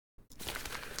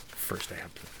first I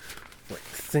have to write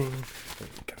the thing, and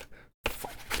we gotta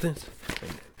fight this,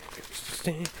 and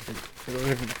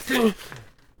then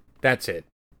that's it.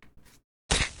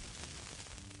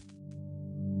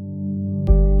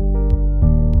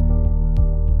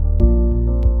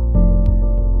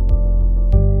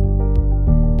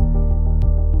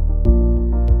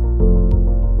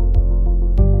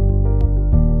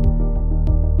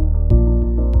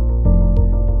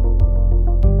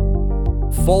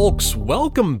 Folks,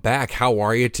 welcome back. How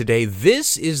are you today?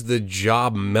 This is the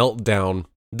Job Meltdown,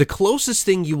 the closest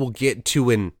thing you will get to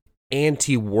an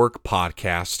anti-work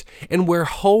podcast, and where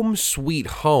Home Sweet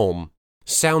Home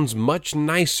sounds much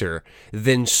nicer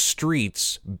than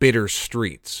Streets, Bitter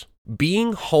Streets.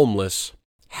 Being homeless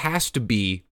has to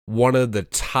be one of the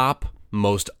top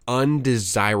most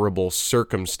undesirable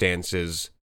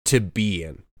circumstances to be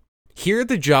in. Here at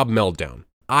the Job Meltdown,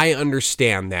 I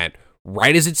understand that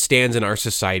right as it stands in our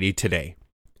society today,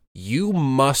 you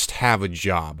must have a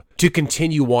job to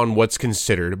continue on what's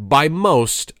considered by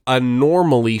most a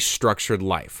normally structured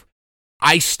life.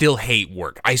 I still hate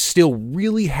work. I still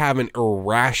really have an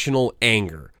irrational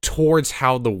anger towards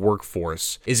how the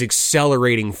workforce is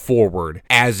accelerating forward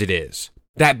as it is.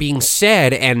 That being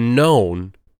said and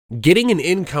known, getting an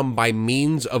income by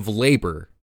means of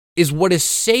labor is what is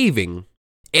saving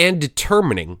and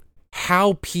determining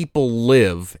how people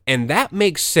live, and that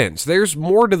makes sense. There's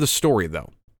more to the story,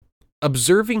 though.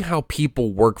 Observing how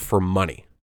people work for money.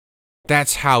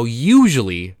 That's how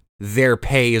usually their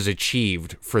pay is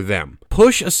achieved for them.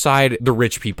 Push aside the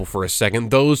rich people for a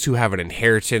second, those who have an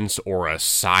inheritance or a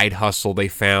side hustle they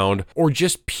found, or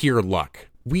just pure luck.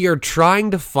 We are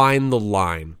trying to find the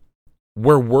line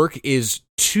where work is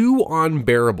too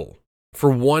unbearable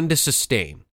for one to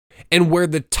sustain, and where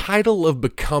the title of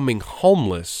becoming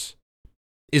homeless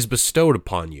is bestowed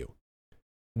upon you.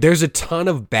 There's a ton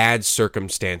of bad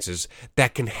circumstances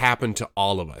that can happen to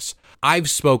all of us. I've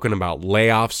spoken about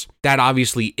layoffs. That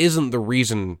obviously isn't the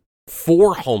reason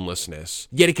for homelessness,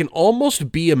 yet it can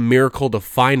almost be a miracle to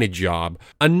find a job.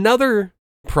 Another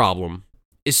problem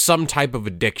is some type of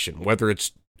addiction, whether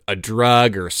it's a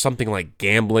drug or something like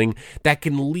gambling, that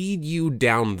can lead you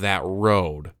down that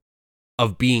road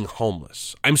of being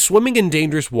homeless. I'm swimming in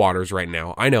dangerous waters right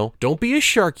now. I know. Don't be a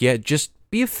shark yet. Just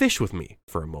be a fish with me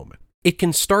for a moment. It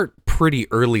can start pretty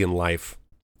early in life,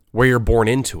 where you're born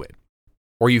into it,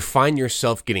 or you find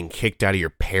yourself getting kicked out of your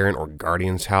parent or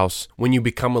guardian's house when you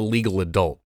become a legal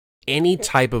adult. Any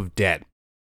type of debt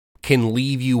can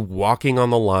leave you walking on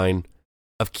the line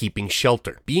of keeping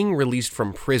shelter. Being released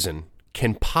from prison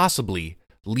can possibly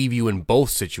leave you in both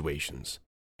situations.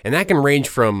 And that can range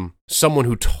from someone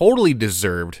who totally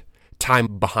deserved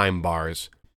time behind bars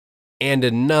and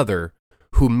another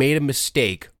who made a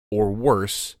mistake, or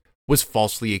worse, was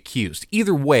falsely accused.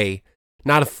 Either way,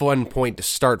 not a fun point to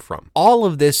start from. All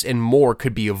of this and more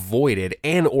could be avoided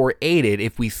and or aided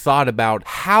if we thought about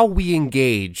how we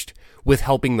engaged with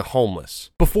helping the homeless.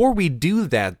 Before we do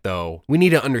that, though, we need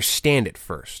to understand it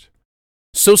first.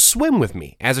 So swim with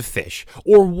me as a fish,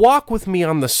 or walk with me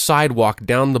on the sidewalk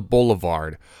down the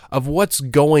boulevard of what's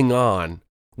going on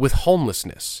with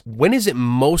homelessness. When is it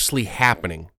mostly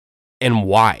happening, and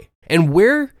why? And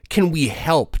where can we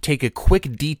help take a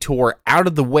quick detour out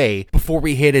of the way before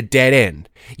we hit a dead end?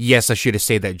 Yes, I should have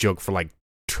saved that joke for like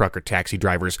truck or taxi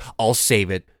drivers. I'll save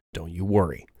it. Don't you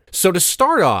worry. So to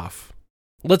start off,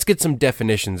 let's get some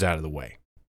definitions out of the way.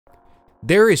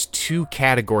 There is two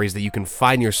categories that you can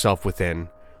find yourself within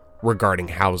regarding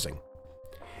housing.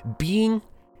 Being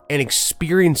and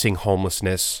experiencing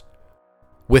homelessness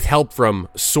with help from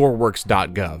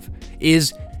soreworks.gov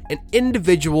is an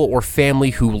individual or family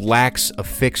who lacks a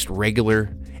fixed,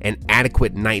 regular, and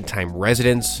adequate nighttime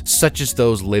residence, such as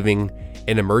those living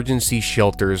in emergency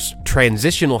shelters,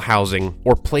 transitional housing,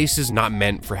 or places not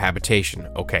meant for habitation.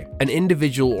 Okay. An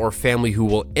individual or family who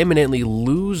will imminently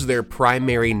lose their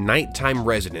primary nighttime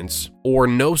residence, or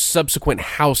no subsequent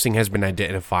housing has been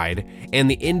identified,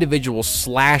 and the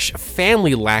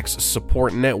individual/family lacks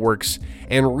support networks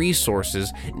and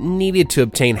resources needed to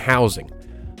obtain housing.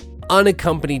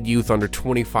 Unaccompanied youth under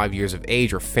 25 years of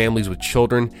age, or families with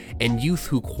children, and youth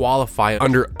who qualify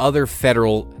under other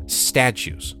federal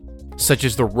statutes, such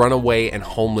as the Runaway and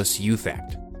Homeless Youth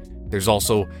Act. There's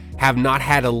also have not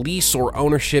had a lease or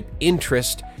ownership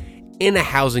interest in a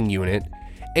housing unit,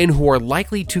 and who are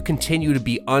likely to continue to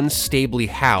be unstably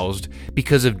housed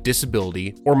because of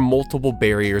disability or multiple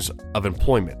barriers of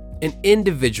employment. An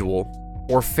individual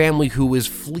or family who is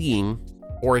fleeing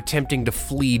or attempting to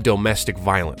flee domestic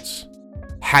violence,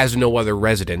 has no other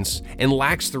residence, and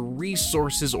lacks the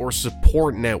resources or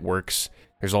support networks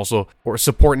There's also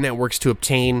support networks to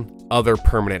obtain other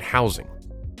permanent housing.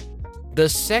 The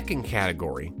second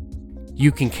category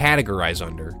you can categorize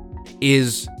under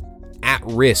is at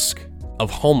risk of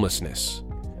homelessness.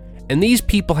 And these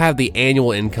people have the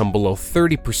annual income below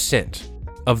 30%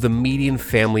 of the median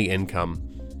family income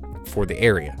for the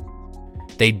area.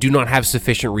 They do not have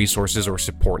sufficient resources or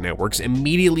support networks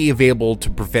immediately available to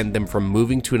prevent them from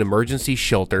moving to an emergency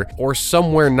shelter or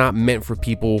somewhere not meant for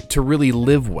people to really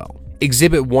live well.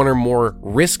 Exhibit one or more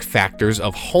risk factors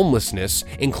of homelessness,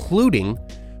 including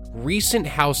recent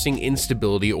housing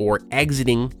instability or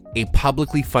exiting a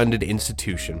publicly funded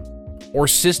institution or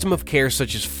system of care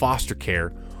such as foster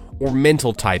care or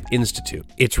mental type institute.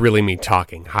 It's really me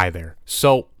talking. Hi there.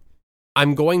 So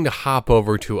I'm going to hop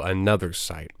over to another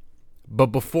site. But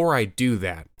before I do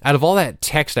that, out of all that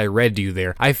text I read to you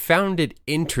there, I found it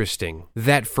interesting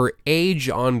that for age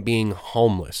on being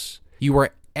homeless, you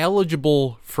are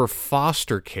eligible for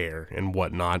foster care and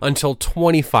whatnot until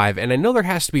 25. And I know there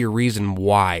has to be a reason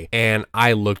why. And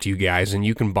I looked, you guys, and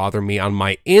you can bother me on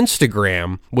my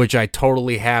Instagram, which I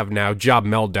totally have now, Job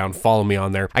Meltdown. Follow me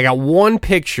on there. I got one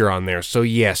picture on there. So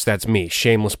yes, that's me.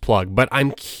 Shameless plug. But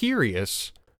I'm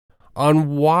curious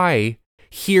on why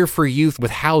here for youth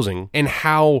with housing and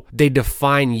how they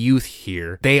define youth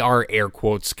here. They are, air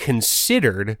quotes,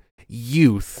 considered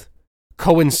youth,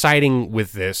 coinciding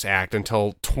with this act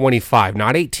until 25,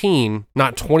 not 18,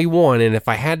 not 21. And if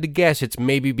I had to guess, it's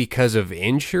maybe because of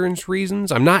insurance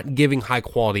reasons. I'm not giving high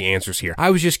quality answers here. I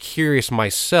was just curious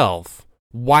myself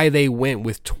why they went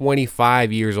with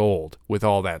 25 years old with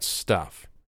all that stuff.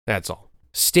 That's all.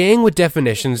 Staying with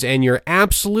definitions and your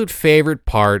absolute favorite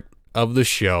part of the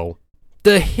show,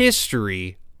 the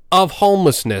history of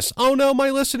homelessness. Oh no,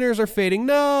 my listeners are fading.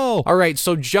 No. All right,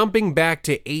 so jumping back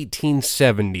to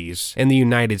 1870s in the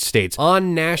United States,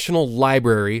 on National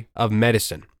Library of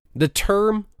Medicine, the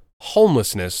term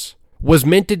homelessness was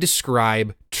meant to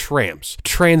describe tramps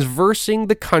transversing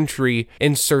the country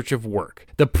in search of work.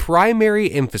 The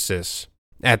primary emphasis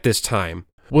at this time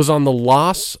was on the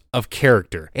loss of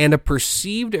character and a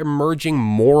perceived emerging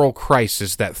moral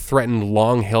crisis that threatened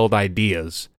long-held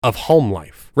ideas of home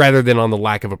life, rather than on the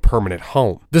lack of a permanent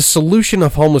home. The solution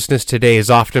of homelessness today is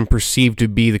often perceived to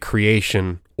be the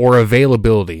creation or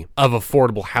availability of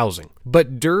affordable housing.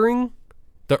 But during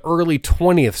the early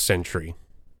 20th century,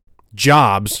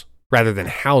 jobs, rather than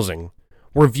housing,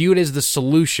 were viewed as the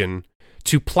solution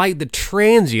to plight the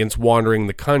transients wandering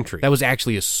the country. That was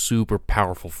actually a super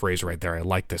powerful phrase right there. I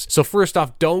like this. So first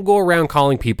off, don't go around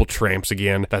calling people tramps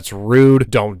again. That's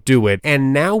rude. Don't do it.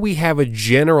 And now we have a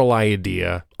general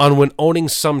idea on when owning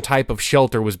some type of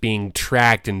shelter was being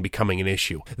tracked and becoming an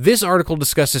issue. This article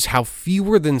discusses how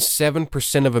fewer than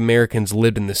 7% of Americans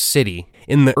lived in the city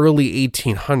in the early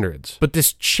 1800s. But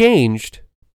this changed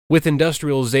with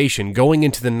industrialization going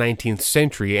into the 19th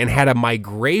century and had a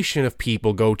migration of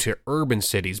people go to urban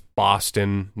cities,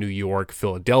 Boston, New York,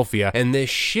 Philadelphia, and this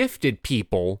shifted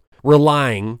people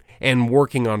relying and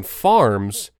working on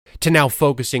farms to now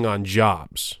focusing on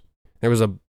jobs. There was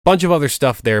a bunch of other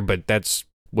stuff there, but that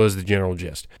was the general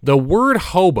gist. The word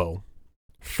hobo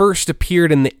first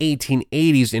appeared in the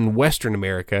 1880s in Western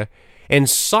America and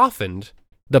softened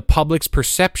the public's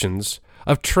perceptions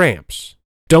of tramps.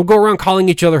 Don't go around calling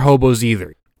each other hobos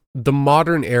either. The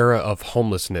modern era of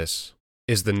homelessness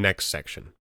is the next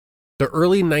section. The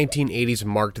early 1980s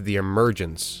marked the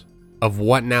emergence of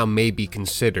what now may be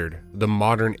considered the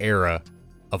modern era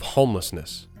of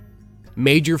homelessness.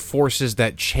 Major forces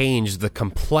that changed the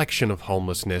complexion of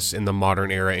homelessness in the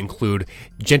modern era include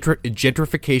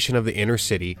gentrification of the inner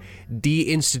city,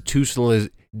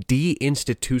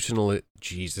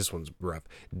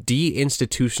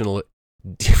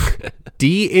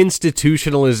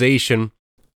 deinstitutionalization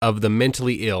of the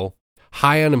mentally ill,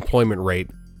 high unemployment rate,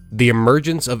 the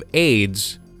emergence of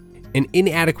AIDS, an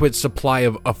inadequate supply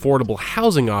of affordable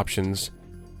housing options,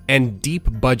 and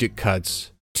deep budget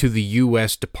cuts to the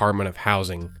U.S. Department of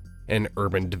Housing and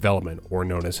Urban Development, or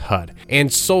known as HUD,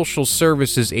 and social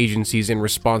services agencies in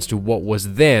response to what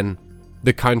was then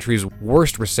the country's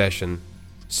worst recession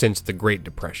since the Great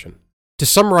Depression. To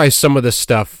summarize some of this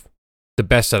stuff the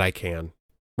best that I can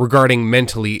regarding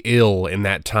mentally ill in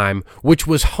that time, which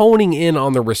was honing in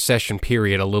on the recession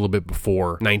period a little bit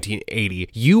before 1980,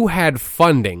 you had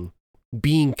funding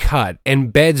being cut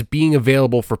and beds being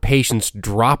available for patients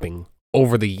dropping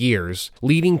over the years,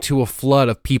 leading to a flood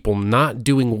of people not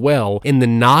doing well in the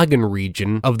noggin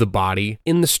region of the body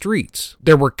in the streets.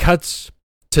 There were cuts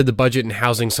to the budget and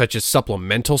housing such as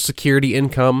supplemental security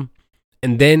income,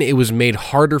 and then it was made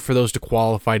harder for those to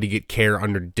qualify to get care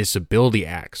under disability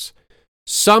acts.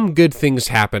 Some good things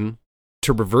happen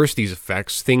to reverse these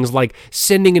effects, things like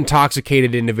sending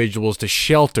intoxicated individuals to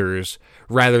shelters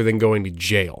rather than going to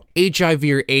jail. HIV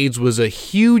or AIDS was a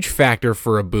huge factor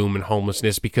for a boom in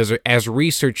homelessness because, as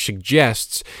research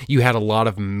suggests, you had a lot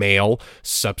of male,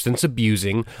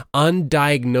 substance-abusing,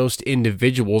 undiagnosed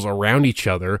individuals around each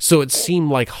other, so it seemed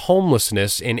like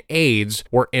homelessness and AIDS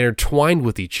were intertwined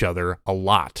with each other a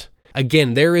lot.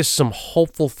 Again, there is some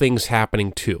hopeful things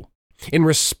happening too. In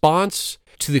response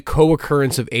to the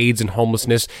co-occurrence of AIDS and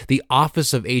homelessness, the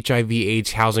Office of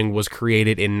HIV/AIDS Housing was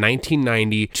created in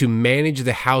 1990 to manage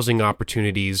the housing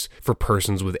opportunities for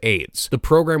persons with AIDS. The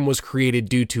program was created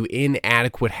due to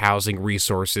inadequate housing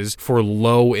resources for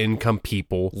low-income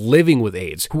people living with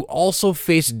AIDS, who also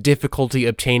faced difficulty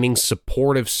obtaining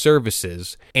supportive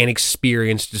services and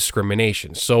experienced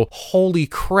discrimination. So, holy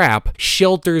crap,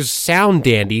 shelters sound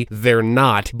dandy, they're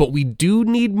not, but we do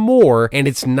need more, and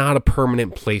it's not a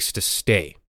permanent place to stay.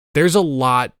 There's a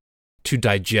lot to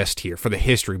digest here for the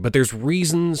history, but there's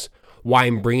reasons why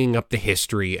I'm bringing up the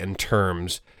history and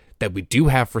terms that we do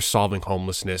have for solving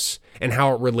homelessness and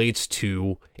how it relates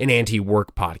to an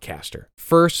anti-work podcaster.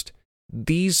 First,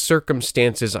 these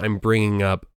circumstances I'm bringing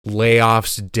up,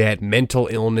 layoffs, debt, mental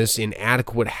illness,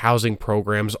 inadequate housing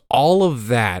programs, all of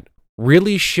that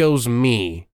really shows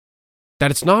me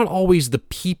that it's not always the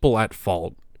people at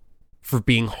fault for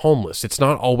being homeless. It's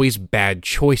not always bad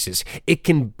choices. It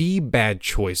can be bad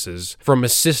choices from a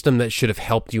system that should have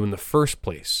helped you in the first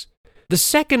place. The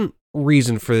second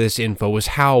reason for this info is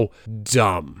how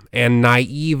dumb and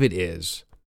naive it is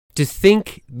to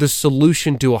think the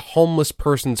solution to a homeless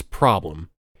person's problem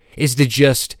is to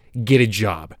just get a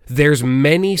job. There's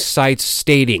many sites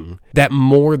stating that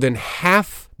more than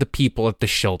half the people at the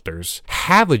shelters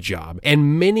have a job,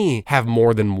 and many have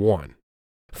more than one.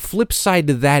 Flip side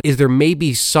to that is there may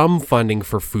be some funding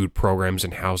for food programs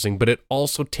and housing, but it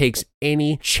also takes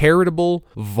any charitable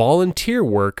volunteer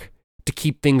work to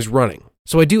keep things running.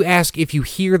 So I do ask, if you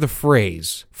hear the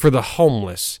phrase for the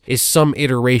homeless is some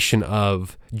iteration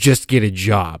of just get a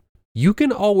job, you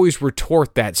can always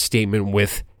retort that statement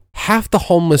with half the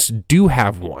homeless do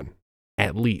have one,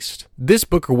 at least. This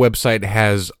book or website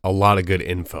has a lot of good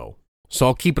info, so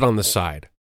I'll keep it on the side.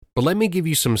 But let me give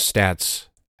you some stats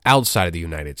outside of the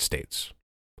United States.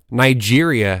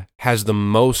 Nigeria has the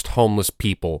most homeless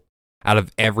people out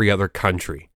of every other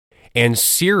country, and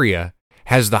Syria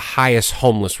has the highest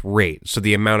homeless rate, so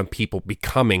the amount of people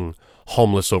becoming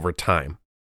homeless over time.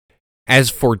 As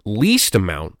for least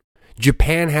amount,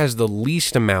 Japan has the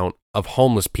least amount of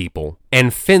homeless people,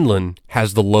 and Finland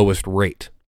has the lowest rate.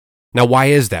 Now, why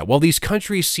is that? Well, these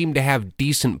countries seem to have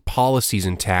decent policies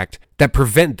intact that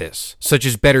prevent this, such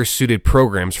as better suited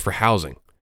programs for housing.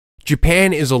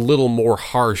 Japan is a little more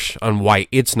harsh on why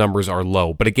its numbers are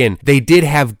low, but again, they did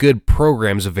have good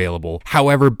programs available.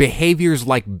 However, behaviors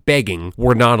like begging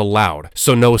were not allowed,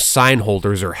 so no sign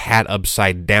holders or hat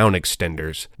upside down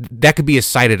extenders. That could be a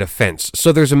cited offense,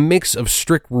 so there's a mix of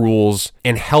strict rules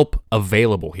and help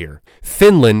available here.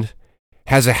 Finland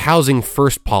has a housing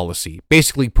first policy,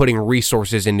 basically putting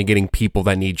resources into getting people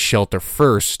that need shelter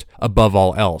first above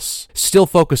all else, still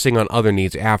focusing on other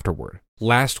needs afterward.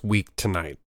 Last week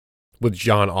tonight, with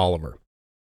John Oliver.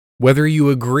 Whether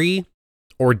you agree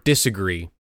or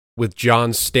disagree with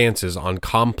John's stances on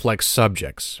complex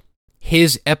subjects,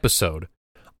 his episode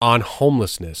on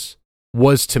homelessness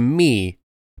was, to me,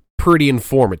 pretty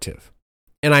informative,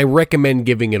 and I recommend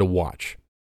giving it a watch.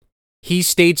 He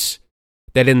states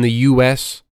that in the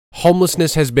U.S.,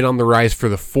 homelessness has been on the rise for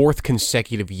the fourth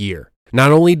consecutive year.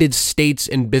 Not only did states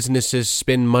and businesses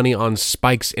spend money on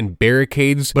spikes and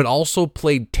barricades, but also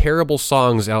played terrible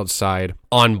songs outside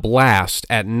on blast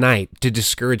at night to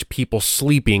discourage people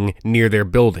sleeping near their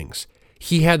buildings.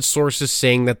 He had sources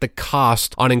saying that the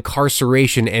cost on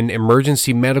incarceration and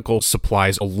emergency medical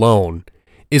supplies alone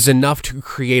is enough to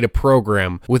create a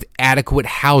program with adequate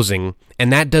housing,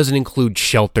 and that doesn't include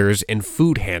shelters and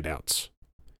food handouts.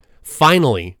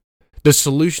 Finally, the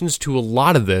solutions to a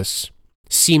lot of this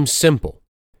seems simple.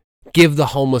 Give the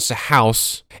homeless a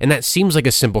house, and that seems like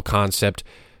a simple concept,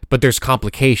 but there's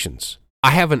complications.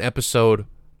 I have an episode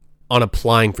on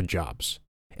applying for jobs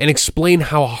and explain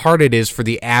how hard it is for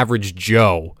the average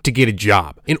Joe to get a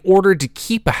job. In order to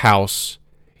keep a house,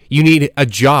 you need a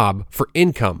job for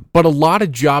income, but a lot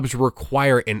of jobs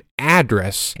require an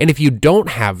address, and if you don't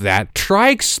have that,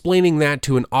 try explaining that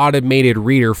to an automated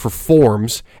reader for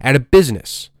forms at a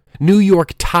business. New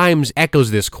York Times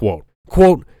echoes this quote.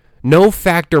 Quote, "No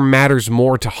factor matters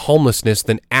more to homelessness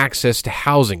than access to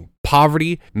housing.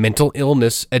 Poverty, mental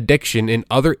illness, addiction, and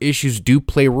other issues do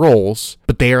play roles,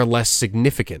 but they are less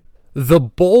significant. The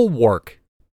bulwark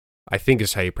I think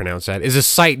is how you pronounce that, is a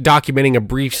site documenting a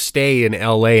brief stay in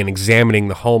LA and examining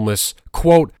the homeless.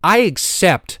 Quote, I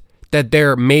accept that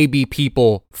there may be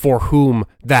people for whom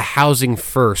the housing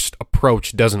first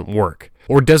approach doesn't work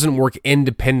or doesn't work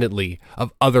independently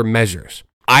of other measures.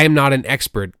 I am not an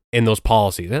expert in those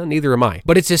policies, neither am I.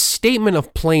 But it's a statement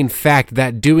of plain fact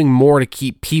that doing more to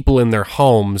keep people in their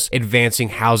homes, advancing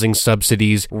housing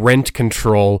subsidies, rent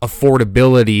control,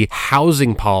 affordability,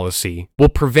 housing policy, will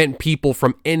prevent people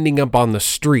from ending up on the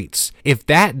streets. If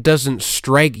that doesn't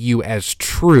strike you as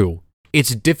true,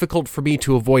 it's difficult for me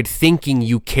to avoid thinking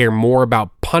you care more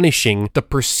about punishing the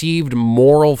perceived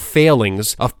moral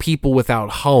failings of people without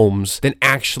homes than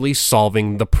actually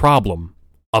solving the problem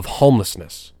of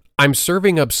homelessness. I'm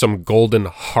serving up some golden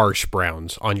harsh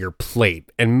browns on your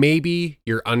plate, and maybe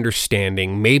you're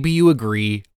understanding, maybe you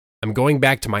agree. I'm going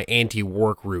back to my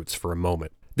anti-work roots for a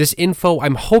moment. This info,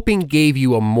 I'm hoping, gave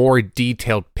you a more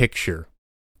detailed picture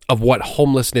of what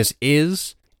homelessness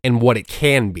is and what it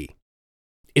can be.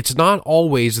 It's not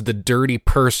always the dirty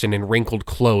person in wrinkled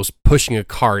clothes pushing a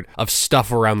cart of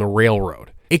stuff around the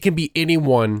railroad. It can be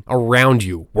anyone around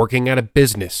you working at a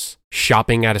business,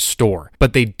 shopping at a store,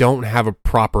 but they don't have a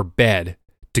proper bed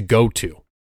to go to.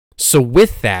 So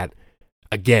with that,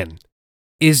 again,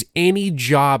 is any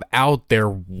job out there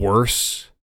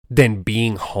worse than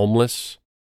being homeless?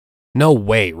 No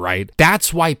way, right?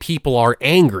 That's why people are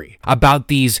angry about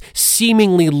these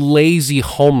seemingly lazy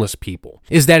homeless people,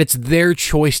 is that it's their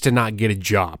choice to not get a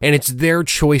job, and it's their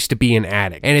choice to be an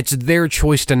addict, and it's their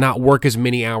choice to not work as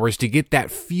many hours to get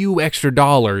that few extra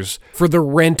dollars for the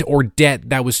rent or debt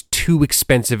that was too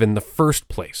expensive in the first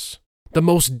place. The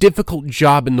most difficult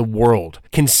job in the world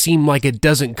can seem like it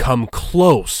doesn't come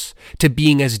close to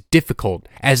being as difficult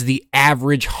as the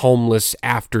average homeless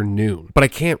afternoon. But I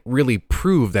can't really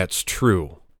prove that's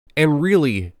true. And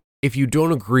really, if you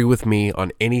don't agree with me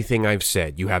on anything I've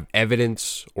said, you have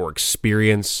evidence or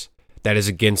experience that is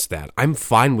against that, I'm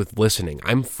fine with listening.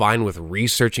 I'm fine with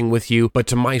researching with you. But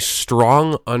to my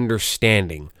strong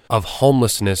understanding of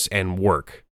homelessness and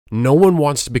work, no one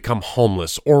wants to become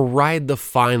homeless or ride the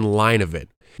fine line of it.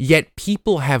 Yet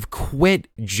people have quit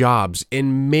jobs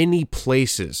in many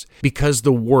places because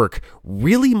the work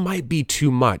really might be too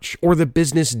much or the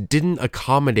business didn't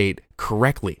accommodate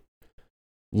correctly.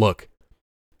 Look,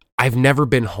 I've never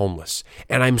been homeless,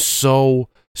 and I'm so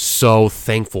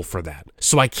thankful for that.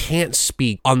 So I can't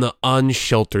speak on the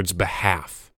unsheltered's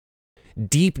behalf.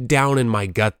 Deep down in my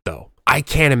gut, though, I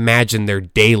can't imagine their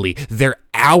daily, their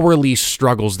hourly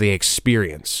struggles they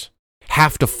experience,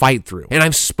 have to fight through. And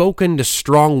I've spoken to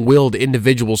strong-willed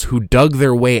individuals who dug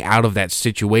their way out of that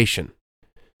situation.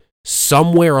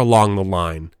 Somewhere along the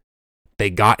line, they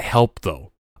got help,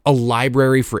 though. A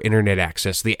library for internet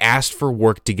access. They asked for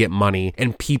work to get money,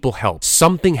 and people helped.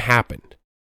 Something happened.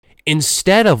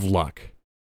 Instead of luck,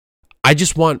 I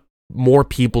just want more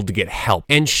people to get help.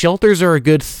 And shelters are a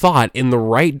good thought in the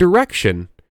right direction.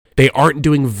 They aren't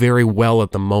doing very well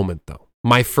at the moment, though.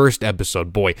 My first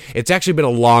episode, boy, it's actually been a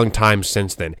long time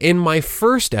since then. In my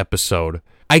first episode,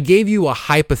 I gave you a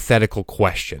hypothetical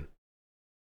question.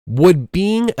 Would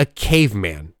being a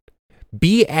caveman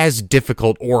be as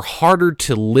difficult or harder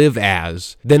to live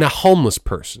as than a homeless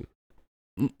person?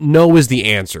 No is the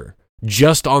answer,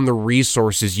 just on the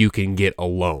resources you can get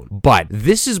alone. But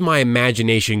this is my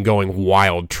imagination going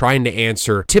wild, trying to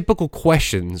answer typical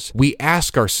questions we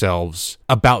ask ourselves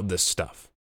about this stuff.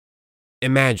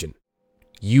 Imagine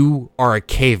you are a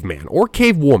caveman or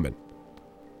cavewoman.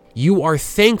 You are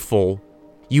thankful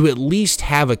you at least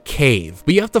have a cave,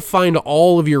 but you have to find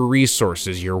all of your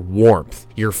resources, your warmth,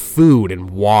 your food and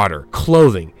water,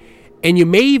 clothing, and you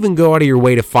may even go out of your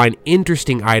way to find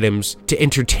interesting items to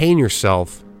entertain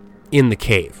yourself in the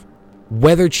cave.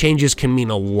 Weather changes can mean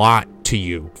a lot to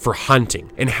you for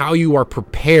hunting and how you are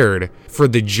prepared for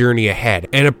the journey ahead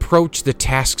and approach the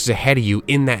tasks ahead of you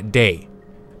in that day.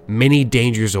 Many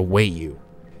dangers await you.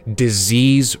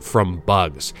 Disease from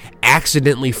bugs,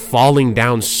 accidentally falling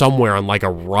down somewhere on like a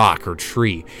rock or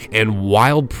tree, and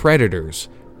wild predators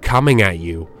coming at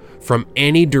you from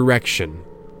any direction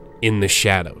in the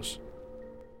shadows.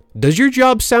 Does your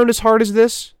job sound as hard as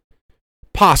this?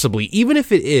 Possibly. Even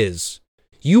if it is,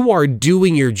 you are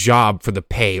doing your job for the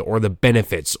pay or the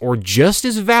benefits, or just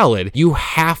as valid, you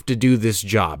have to do this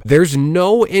job. There's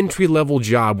no entry-level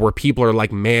job where people are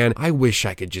like, man, I wish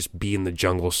I could just be in the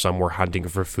jungle somewhere hunting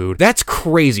for food. That's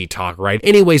crazy talk, right?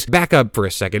 Anyways, back up for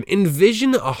a second.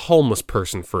 Envision a homeless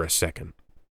person for a second.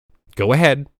 Go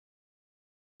ahead.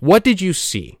 What did you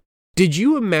see? Did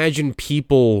you imagine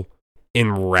people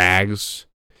in rags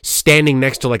standing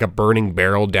next to like a burning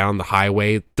barrel down the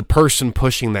highway, the person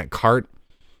pushing that cart?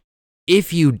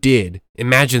 If you did,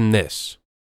 imagine this.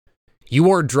 You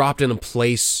are dropped in a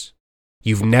place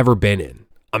you've never been in,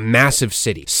 a massive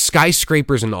city,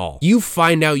 skyscrapers and all. You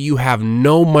find out you have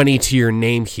no money to your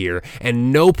name here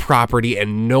and no property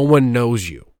and no one knows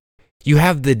you. You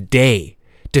have the day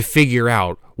to figure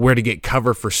out where to get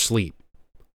cover for sleep.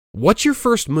 What's your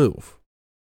first move?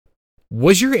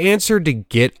 Was your answer to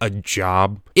get a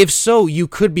job? If so, you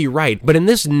could be right, but in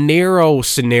this narrow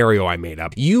scenario I made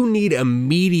up, you need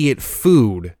immediate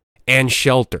food and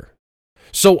shelter.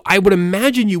 So I would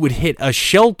imagine you would hit a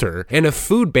shelter and a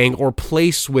food bank or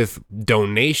place with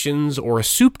donations or a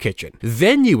soup kitchen.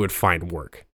 Then you would find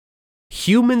work.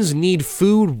 Humans need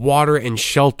food, water, and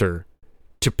shelter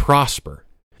to prosper.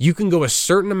 You can go a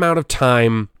certain amount of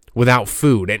time without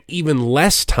food and even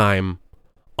less time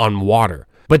on water.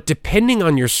 But depending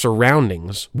on your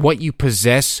surroundings, what you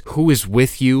possess, who is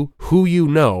with you, who you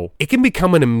know, it can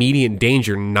become an immediate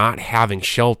danger not having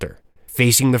shelter,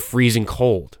 facing the freezing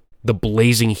cold, the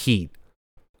blazing heat.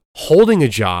 Holding a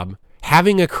job,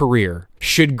 having a career,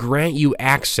 should grant you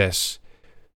access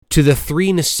to the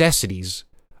three necessities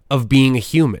of being a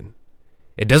human.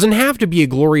 It doesn't have to be a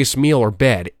glorious meal or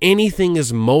bed. Anything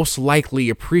is most likely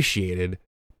appreciated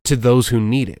to those who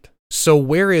need it. So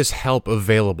where is help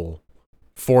available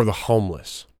for the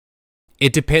homeless?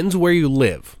 It depends where you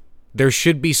live. There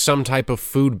should be some type of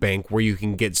food bank where you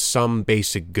can get some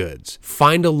basic goods.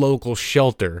 Find a local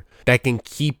shelter that can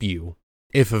keep you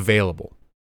if available.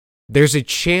 There's a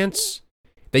chance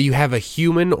that you have a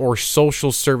human or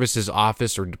social services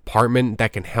office or department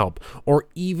that can help, or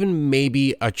even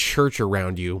maybe a church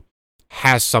around you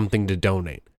has something to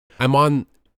donate. I'm on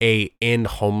a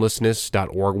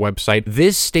endhomelessness.org website.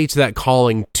 This states that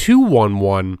calling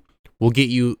 211 will get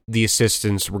you the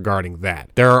assistance regarding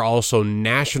that. There are also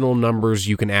national numbers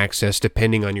you can access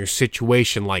depending on your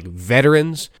situation, like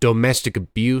veterans, domestic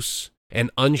abuse, and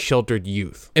unsheltered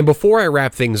youth. And before I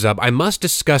wrap things up, I must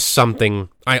discuss something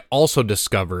I also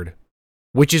discovered,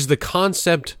 which is the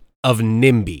concept of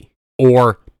NIMBY,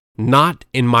 or not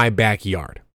in my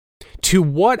backyard. To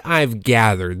what I've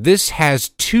gathered, this has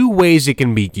two ways it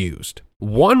can be used.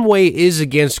 One way is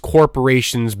against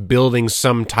corporations building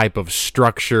some type of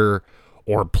structure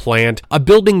or plant, a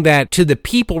building that to the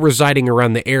people residing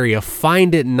around the area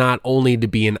find it not only to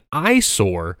be an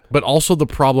eyesore, but also the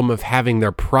problem of having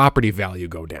their property value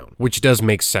go down, which does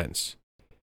make sense.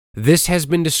 This has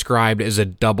been described as a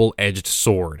double-edged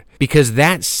sword, because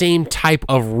that same type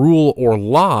of rule or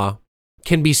law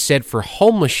can be said for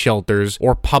homeless shelters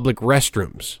or public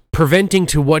restrooms, preventing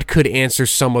to what could answer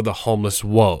some of the homeless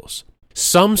woes.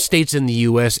 Some states in the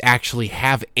U.S. actually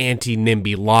have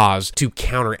anti-NIMBY laws to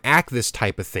counteract this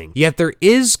type of thing. Yet there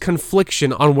is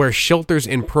confliction on where shelters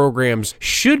and programs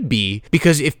should be,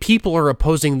 because if people are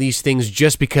opposing these things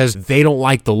just because they don't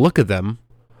like the look of them,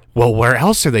 well, where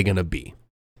else are they going to be?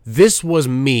 This was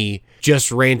me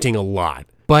just ranting a lot,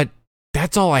 but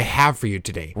that's all I have for you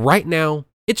today. Right now,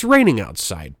 it's raining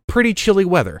outside, pretty chilly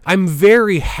weather. I'm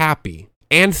very happy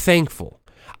and thankful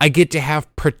I get to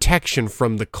have protection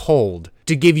from the cold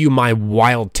to give you my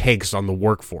wild takes on the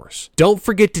workforce. Don't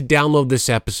forget to download this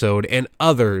episode and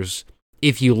others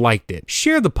if you liked it.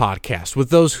 Share the podcast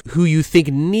with those who you think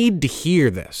need to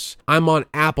hear this. I'm on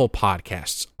Apple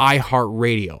Podcasts,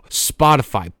 iHeartRadio,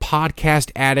 Spotify, Podcast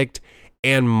Addict,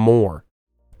 and more.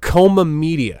 Coma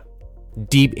Media,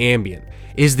 Deep Ambient,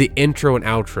 is the intro and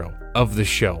outro of the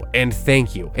show, and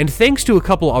thank you. And thanks to a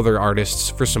couple other artists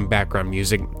for some background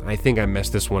music. I think I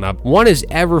messed this one up. One is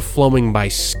Ever Flowing by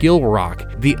Skill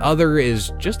Rock. The other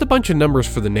is just a bunch of numbers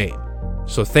for the name.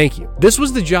 So thank you. This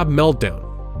was the Job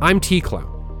Meltdown. I'm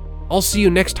T-Clown. I'll see you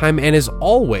next time, and as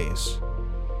always,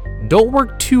 don't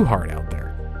work too hard out there.